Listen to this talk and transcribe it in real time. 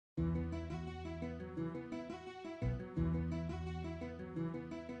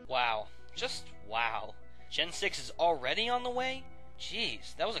Wow. Just wow. Gen 6 is already on the way?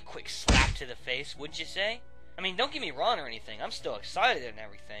 Jeez, that was a quick slap to the face, wouldn't you say? I mean, don't get me wrong or anything, I'm still excited and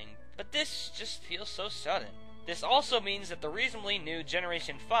everything, but this just feels so sudden. This also means that the reasonably new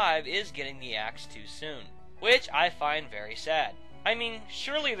Generation 5 is getting the axe too soon, which I find very sad. I mean,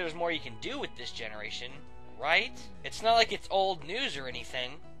 surely there's more you can do with this generation, right? It's not like it's old news or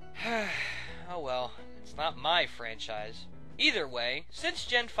anything. Oh well, it's not my franchise. Either way, since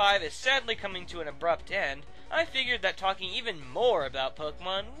Gen 5 is sadly coming to an abrupt end, I figured that talking even more about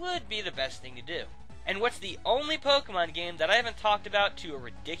Pokemon would be the best thing to do. And what's the only Pokemon game that I haven't talked about to a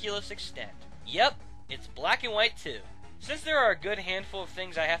ridiculous extent? Yep, it's Black and White 2. Since there are a good handful of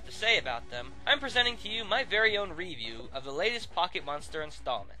things I have to say about them, I'm presenting to you my very own review of the latest Pocket Monster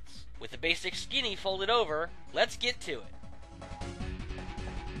installments. With the basic skinny folded over, let's get to it.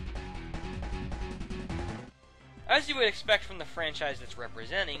 As you would expect from the franchise it's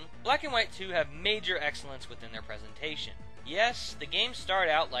representing, Black and White 2 have major excellence within their presentation. Yes, the games start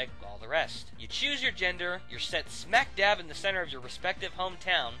out like all the rest. You choose your gender, you're set smack dab in the center of your respective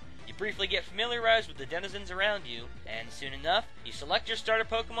hometown, you briefly get familiarized with the denizens around you, and soon enough, you select your starter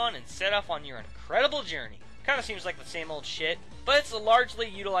Pokemon and set off on your incredible journey. Kinda seems like the same old shit, but it's a largely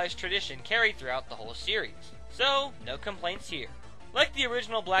utilized tradition carried throughout the whole series. So, no complaints here. Like the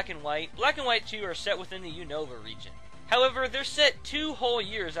original Black and White 2 are set within the Unova region. However, they're set 2 whole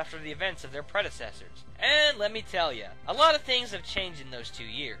years after the events of their predecessors. And let me tell ya, a lot of things have changed in those 2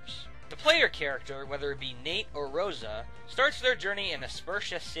 years. The player character, whether it be Nate or Rosa, starts their journey in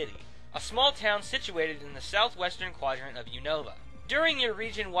Aspertia City, a small town situated in the southwestern quadrant of Unova. During your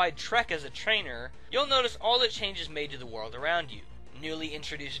region-wide trek as a trainer, you'll notice all the changes made to the world around you. Newly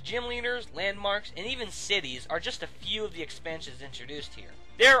introduced gym leaders, landmarks, and even cities are just a few of the expansions introduced here.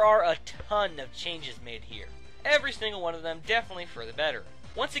 There are a ton of changes made here. Every single one of them definitely for the better.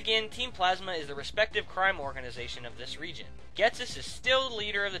 Once again, Team Plasma is the respective crime organization of this region. Getsus is still the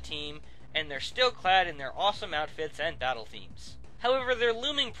leader of the team, and they're still clad in their awesome outfits and battle themes. However, their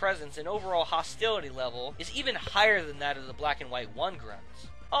looming presence and overall hostility level is even higher than that of the Black and White 1 grunts.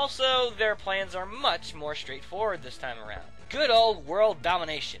 Also, their plans are much more straightforward this time around. Good old world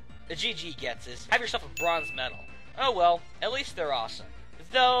domination. The GG Getsus. Have yourself a bronze medal. Oh well, at least they're awesome.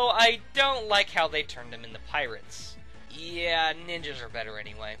 Though, I don't like how they turned them into pirates. Yeah, ninjas are better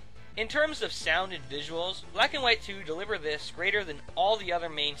anyway. In terms of sound and visuals, Black and White 2 deliver this greater than all the other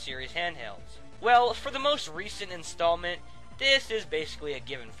main series handhelds. Well, for the most recent installment, this is basically a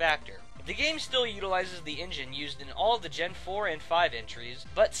given factor. The game still utilizes the engine used in all of the Gen 4 and 5 entries,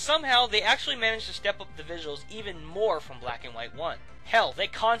 but somehow they actually managed to step up the visuals even more from Black and White 1. Hell, they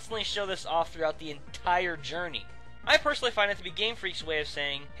constantly show this off throughout the entire journey. I personally find it to be Game Freak's way of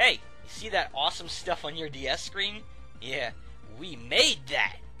saying, hey, you see that awesome stuff on your DS screen? Yeah, we made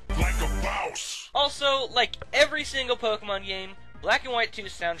that! Like a mouse! Also, like every single Pokemon game, Black and White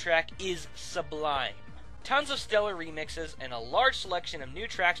 2's soundtrack is sublime. Tons of stellar remixes, and a large selection of new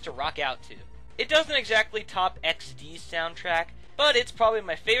tracks to rock out to. It doesn't exactly top XD's soundtrack, but it's probably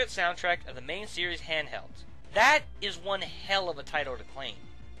my favorite soundtrack of the main series handhelds. That is one hell of a title to claim.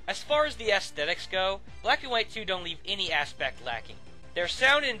 As far as the aesthetics go, Black and White 2 don't leave any aspect lacking. Their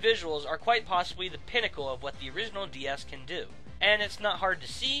sound and visuals are quite possibly the pinnacle of what the original DS can do, and it's not hard to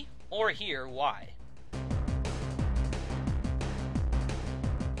see or hear why.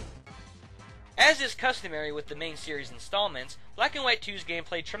 As is customary with the main series installments, Black and White 2's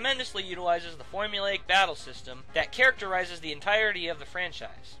gameplay tremendously utilizes the formulaic battle system that characterizes the entirety of the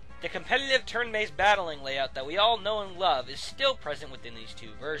franchise. The competitive turn-based battling layout that we all know and love is still present within these 2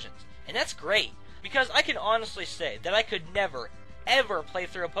 versions, and that's great, because I can honestly say that I could never, ever play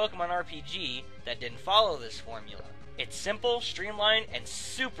through a Pokemon RPG that didn't follow this formula. It's simple, streamlined, and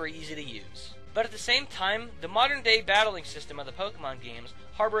super easy to use. But at the same time, the modern-day battling system of the Pokemon games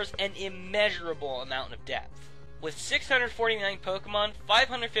harbors an immeasurable amount of depth. With 649 Pokemon,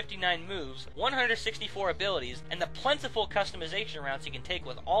 559 moves, 164 abilities, and the plentiful customization routes you can take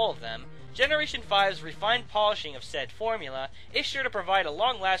with all of them, Generation 5's refined polishing of said formula is sure to provide a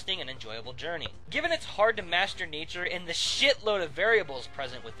long-lasting and enjoyable journey. Given its hard-to-master nature and the shitload of variables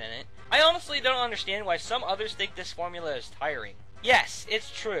present within it, I honestly don't understand why some others think this formula is tiring. Yes,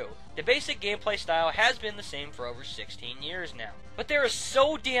 it's true. The basic gameplay style has been the same for over 16 years now. But there is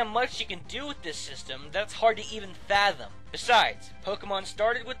so damn much you can do with this system that it's hard to even fathom. Besides, Pokemon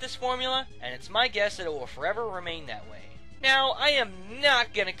started with this formula, and it's my guess that it will forever remain that way. Now, I am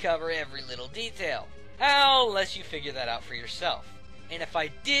not gonna cover every little detail. I'll let you figure that out for yourself. And if I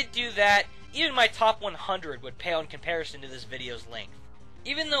did do that, even my top 100 would pale in comparison to this video's length.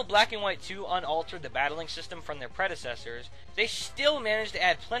 Even though Black and White 2 unaltered the battling system from their predecessors, they still managed to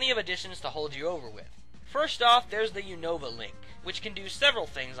add plenty of additions to hold you over with. First off, there's the Unova link, which can do several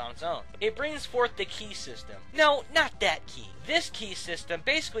things on its own. It brings forth the key system. No, not that key. This key system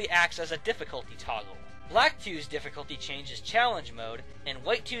basically acts as a difficulty toggle. Black 2's difficulty change is challenge mode, and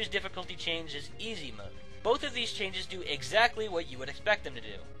White 2's difficulty change is easy mode. Both of these changes do exactly what you would expect them to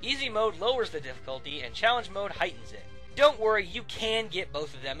do. Easy mode lowers the difficulty, and challenge mode heightens it. Don't worry, you can get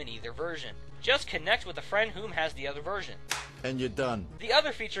both of them in either version. Just connect with a friend whom has the other version. And you're done. The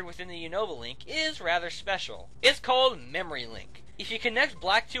other feature within the Unova link is rather special. It's called Memory Link. If you connect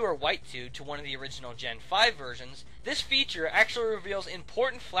Black 2 or White 2 to one of the original Gen 5 versions, this feature actually reveals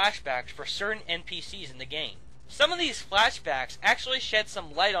important flashbacks for certain NPCs in the game. Some of these flashbacks actually shed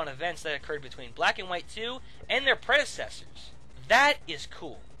some light on events that occurred between Black and White 2 and their predecessors. That is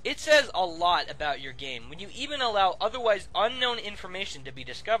cool. It says a lot about your game when you even allow otherwise unknown information to be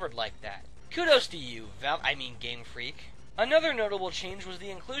discovered like that. Kudos to you, Game Freak. Another notable change was the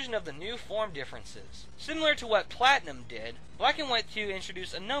inclusion of the new form differences. Similar to what Platinum did, Black and White 2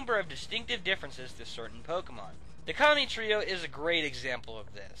 introduced a number of distinctive differences to certain Pokemon. The Kami Trio is a great example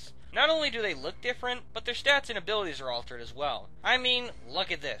of this. Not only do they look different, but their stats and abilities are altered as well.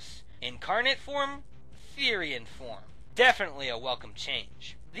 Look at this. Incarnate form, Therian form. Definitely a welcome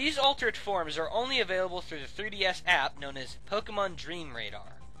change. These altered forms are only available through the 3DS app known as Pokemon Dream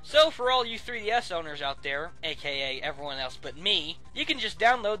Radar. So for all you 3DS owners out there, aka everyone else but me, you can just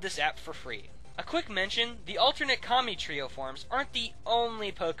download this app for free. A quick mention, the alternate Kami Trio forms aren't the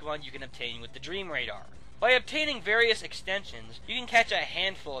only Pokemon you can obtain with the Dream Radar. By obtaining various extensions, you can catch a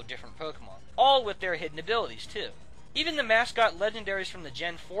handful of different Pokemon, all with their hidden abilities too. Even the mascot legendaries from the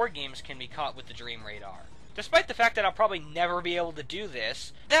Gen 4 games can be caught with the Dream Radar. Despite the fact that I'll probably never be able to do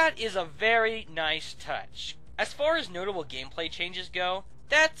this, that is a very nice touch. As far as notable gameplay changes go,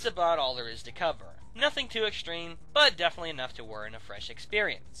 that's about all there is to cover. Nothing too extreme, but definitely enough to warrant a fresh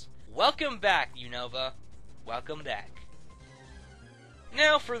experience. Welcome back, Unova. Welcome back.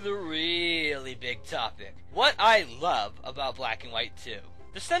 Now for the really big topic. What I love about Black and White 2.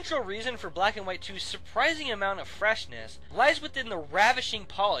 The central reason for Black and White 2's surprising amount of freshness lies within the ravishing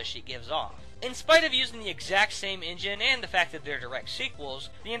polish it gives off. In spite of using the exact same engine and the fact that they're direct sequels,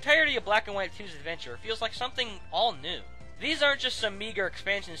 the entirety of Black and White 2's adventure feels like something all new. These aren't just some meager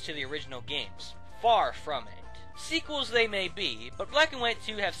expansions to the original games. Far from it. Sequels they may be, but Black and White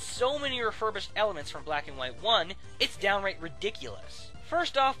 2 have so many refurbished elements from Black and White 1, it's downright ridiculous.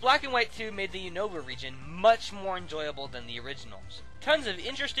 First off, Black and White 2 made the Unova region much more enjoyable than the originals. Tons of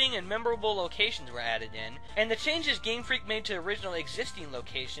interesting and memorable locations were added in, and the changes Game Freak made to original existing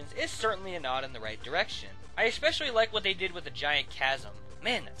locations is certainly a nod in the right direction. I especially like what they did with the giant chasm.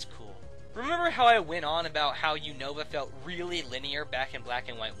 Man, that's cool. Remember how I went on about how Unova felt really linear back in Black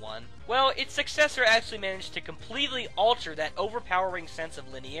and White 1? Well, its successor actually managed to completely alter that overpowering sense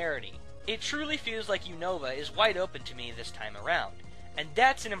of linearity. It truly feels like Unova is wide open to me this time around, and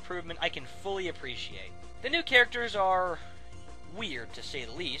that's an improvement I can fully appreciate. The new characters are weird, to say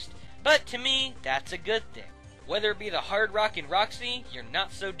the least, but to me, that's a good thing. Whether it be the hard rockin' Roxy, your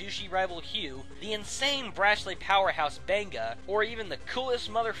not-so-douchey rival Hugh, the insane Brashley powerhouse Benga, or even the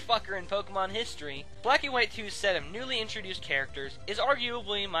coolest motherfucker in Pokemon history, Black and White 2's set of newly introduced characters is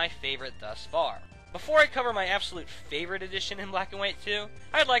arguably my favorite thus far. Before I cover my absolute favorite addition in Black and White 2,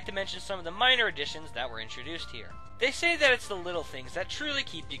 I'd like to mention some of the minor additions that were introduced here. They say that it's the little things that truly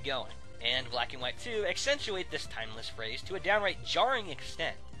keep you going, and Black and White 2 accentuate this timeless phrase to a downright jarring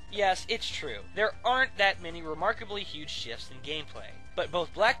extent. Yes, it's true, there aren't that many remarkably huge shifts in gameplay, but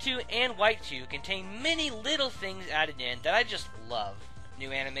both Black 2 and White 2 contain many little things added in that I just love.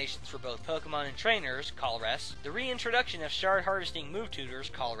 New animations for both Pokemon and trainers, Colress, the reintroduction of shard harvesting move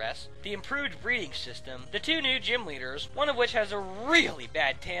tutors, Colress, the improved breeding system, the 2 new gym leaders, one of which has a really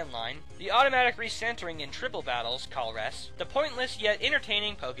bad tan line, the automatic recentering in triple battles, Colress, the pointless yet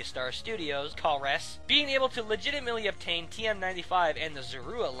entertaining Pokestar Studios, Colress, being able to legitimately obtain TM95 and the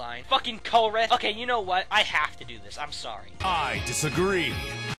Zorua line, fucking Colress. Okay, you know what? I have to do this, I'm sorry. I disagree.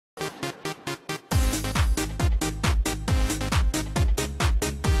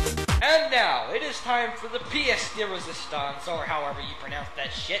 And now, it is time for the pièce de résistance, or however you pronounce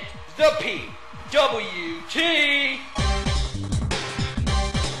that shit, the PWT!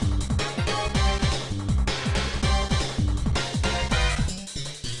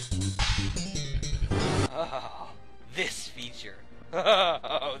 Oh, this feature.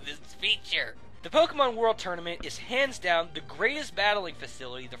 Oh, this feature. The Pokemon World Tournament is hands down the greatest battling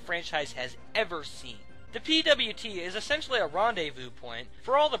facility the franchise has ever seen. The PWT is essentially a rendezvous point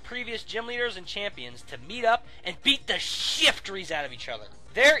for all the previous gym leaders and champions to meet up and beat the shifteries out of each other.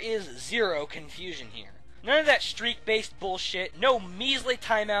 There is zero confusion here. None of that streak-based bullshit, no measly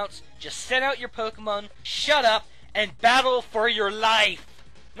timeouts, just send out your Pokemon, shut up, and battle for your life!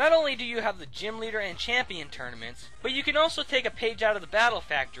 Not only do you have the gym leader and champion tournaments, but you can also take a page out of the Battle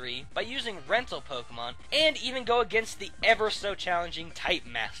Factory by using rental Pokemon, and even go against the ever-so-challenging Type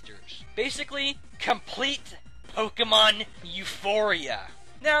Masters. Basically, complete Pokemon euphoria.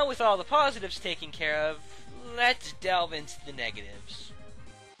 Now, with all the positives taken care of, let's delve into the negatives.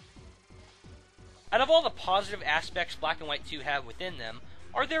 Out of all the positive aspects Black and White 2 have within them,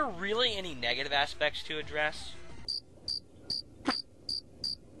 are there really any negative aspects to address?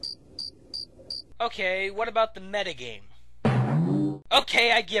 Okay, what about the metagame?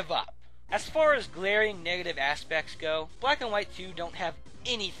 Okay, I give up. As far as glaring negative aspects go, Black and White 2 don't have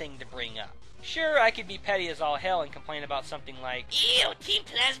anything to bring up. Sure, I could be petty as all hell and complain about something like, "Ew, Team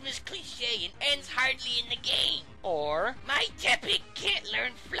Plasma's cliche and ends hardly in the game." or, "My Tepig can't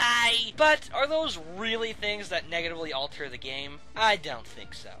learn fly." but are those really things that negatively alter the game? I don't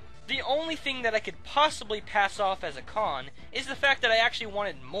think so. The only thing that I could possibly pass off as a con is the fact that I actually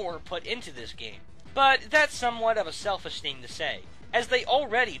wanted more put into this game. But that's somewhat of a selfish thing to say, as they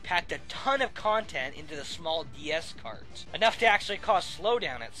already packed a ton of content into the small DS cards, enough to actually cause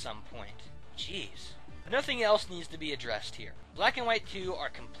slowdown at some point. Jeez. Nothing else needs to be addressed here. Black and White 2 are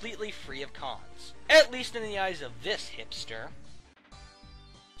completely free of cons, at least in the eyes of this hipster.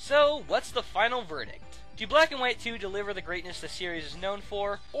 So, what's the final verdict? Do Black and White 2 deliver the greatness the series is known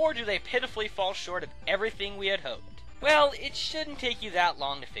for, or do they pitifully fall short of everything we had hoped? Well, it shouldn't take you that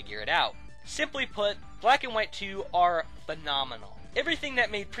long to figure it out. Simply put, Black and White 2 are phenomenal. Everything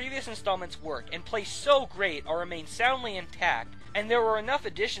that made previous installments work and play so great are remained soundly intact, and there were enough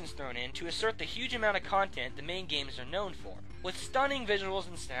additions thrown in to assert the huge amount of content the main games are known for. With stunning visuals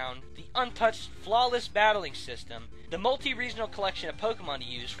and sound, the untouched, flawless battling system, the multi-regional collection of Pokemon to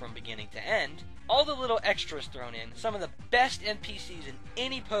use from beginning to end, all the little extras thrown in, some of the best NPCs in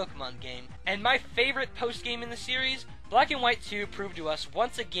any Pokemon game, and my favorite post-game in the series, Black and White 2 proved to us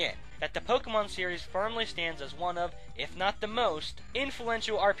once again that the Pokemon series firmly stands as one of, if not the most,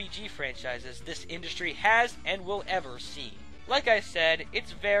 influential RPG franchises this industry has and will ever see. Like I said,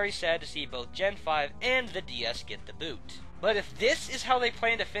 it's very sad to see both Gen 5 and the DS get the boot. But if this is how they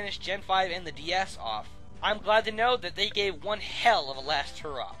plan to finish Gen 5 and the DS off, I'm glad to know that they gave one hell of a last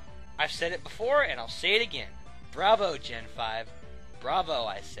hurrah. I've said it before and I'll say it again. Bravo, Gen 5. Bravo,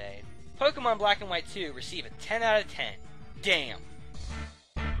 I say. Pokemon Black and White 2 receive a 10 out of 10. Damn.